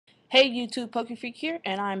Hey YouTube, PokeFreak here,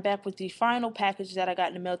 and I'm back with the final package that I got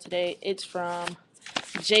in the mail today. It's from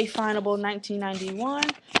JFeinable1991,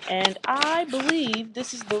 and I believe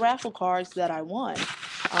this is the raffle cards that I won.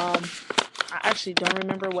 I actually don't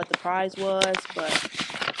remember what the prize was, but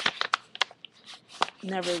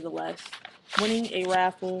nevertheless, winning a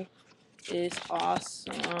raffle is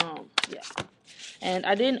awesome. Yeah. And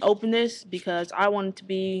I didn't open this because I wanted to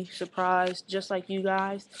be surprised just like you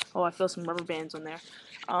guys. Oh, I feel some rubber bands on there.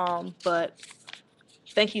 But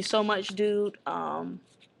thank you so much, dude.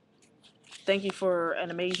 Thank you for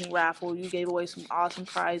an amazing raffle. You gave away some awesome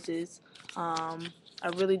prizes. I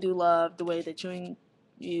really do love the way that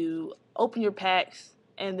you open your packs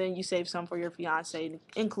and then you save some for your fiance and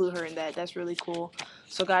include her in that. That's really cool.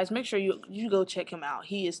 So guys, make sure you go check him out.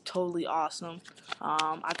 He is totally awesome.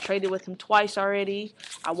 I've traded with him twice already.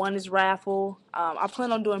 I won his raffle. I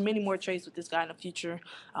plan on doing many more trades with this guy in the future.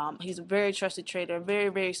 He's a very trusted trader, very,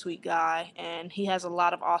 very sweet guy, and he has a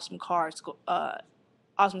lot of awesome cards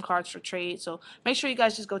for trade. So make sure you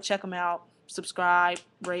guys just go check him out, subscribe,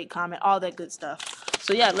 rate, comment, all that good stuff.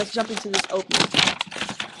 So yeah, let's jump into this opening.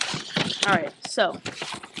 Alright, so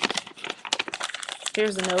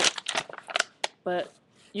here's the note, but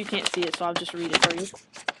you can't see it, so I'll just read it for you.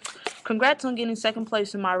 Congrats on getting second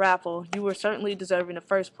place in my raffle. You were certainly deserving of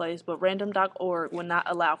first place, but random.org will not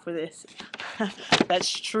allow for this.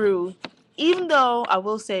 That's true. Even though I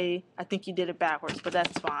will say I think you did it backwards, but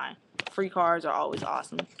that's fine. Free cards are always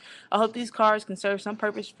awesome. I hope these cards can serve some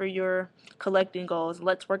purpose for your collecting goals.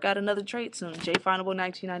 Let's work out another trade soon.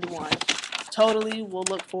 JFeinable1991. Totally, we'll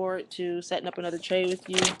look forward to setting up another trade with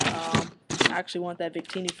you. I actually want that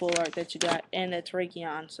Victini full art that you got and that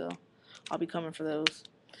Terrakion, so I'll be coming for those.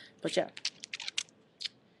 But yeah,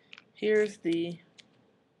 here's the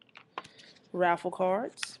raffle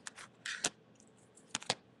cards.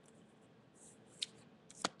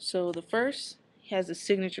 So the first has a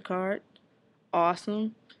signature card.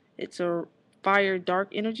 Awesome. It's a fire dark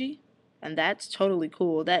energy, and that's totally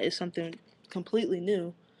cool. That is something completely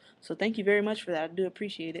new. So thank you very much for that. I do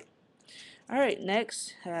appreciate it. Alright,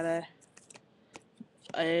 next had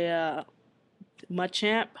a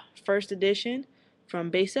Machamp first edition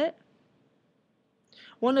from base set.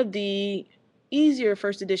 One of the easier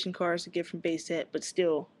first edition cards to get from base set, but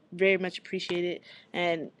still very much appreciated,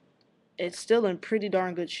 and it's still in pretty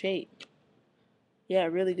darn good shape. Yeah,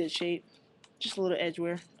 really good shape. Just a little edge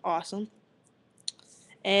wear. Awesome.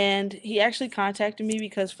 And he actually contacted me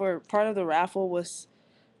because for part of the raffle was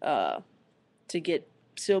to get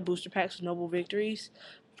sealed booster packs with Noble Victories.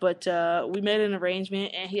 But we made an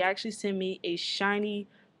arrangement, and he actually sent me a shiny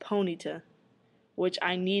Ponyta, which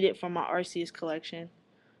I needed for my Arceus collection.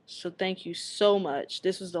 So thank you so much.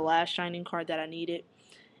 This was the last shining card that I needed,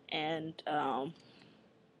 and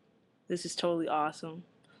this is totally awesome.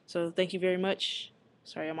 So thank you very much.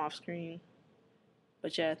 Sorry, I'm off screen.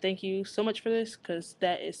 But yeah, thank you so much for this, because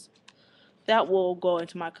that will go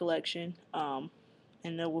into my collection, and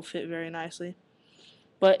it will fit very nicely.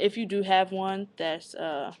 But if you do have one that's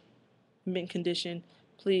mint condition,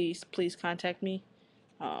 please contact me.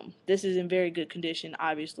 This is in very good condition.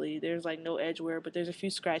 Obviously, there's like no edge wear, but there's a few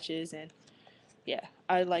scratches, and yeah,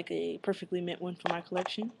 I like a perfectly mint one for my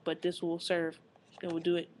collection. But this will serve; it will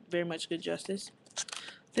do it very much good justice.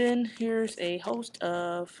 Then here's a host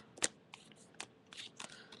of.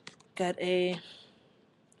 Got a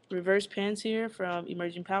reverse pins here from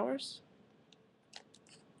Emerging Powers,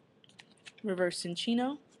 reverse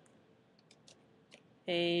Cinchino,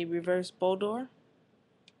 a reverse Boldor,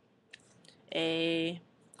 a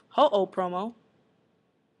Ho-Oh promo.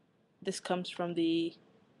 This comes from the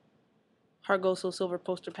Heart Gold Soul Silver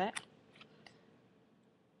poster pack.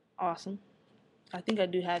 Awesome. I think I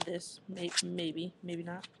do have this. Maybe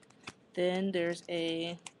not. Then there's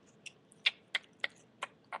a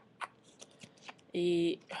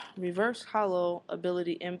reverse hollow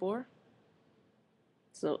ability Embor.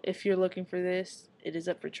 So if you're looking for this, it is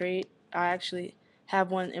up for trade. I actually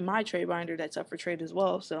have one in my trade binder that's up for trade as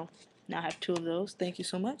well, so now I have two of those. Thank you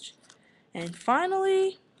so much. And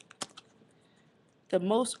finally, the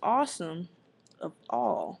most awesome of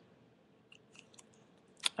all,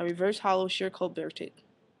 a reverse hollow sheer cold Bertic,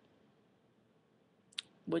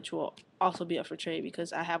 which will also be up for trade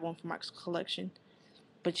because I have one for my collection.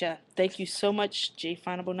 But yeah, thank you so much,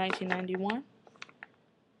 JFeinable1991.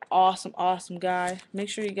 Awesome guy. Make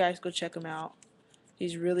sure you guys go check him out.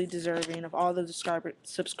 He's really deserving of all the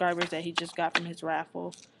subscribers that he just got from his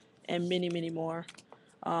raffle, and many more.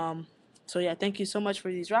 So yeah, thank you so much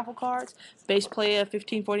for these raffle cards. Base player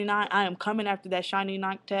 1549. I am coming after that shiny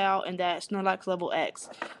Noctowl and that Snorlax level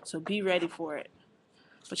X. So be ready for it.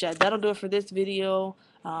 But yeah, that'll do it for this video.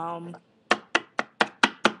 Don't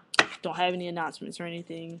have any announcements or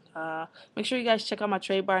anything. Make sure you guys check out my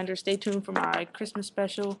trade binder. Stay tuned for my Christmas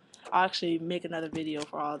special. I'll actually make another video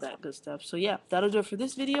for all that good stuff. So yeah, that'll do it for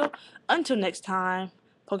this video. Until next time,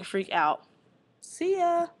 PokeFreak out. See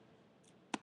ya!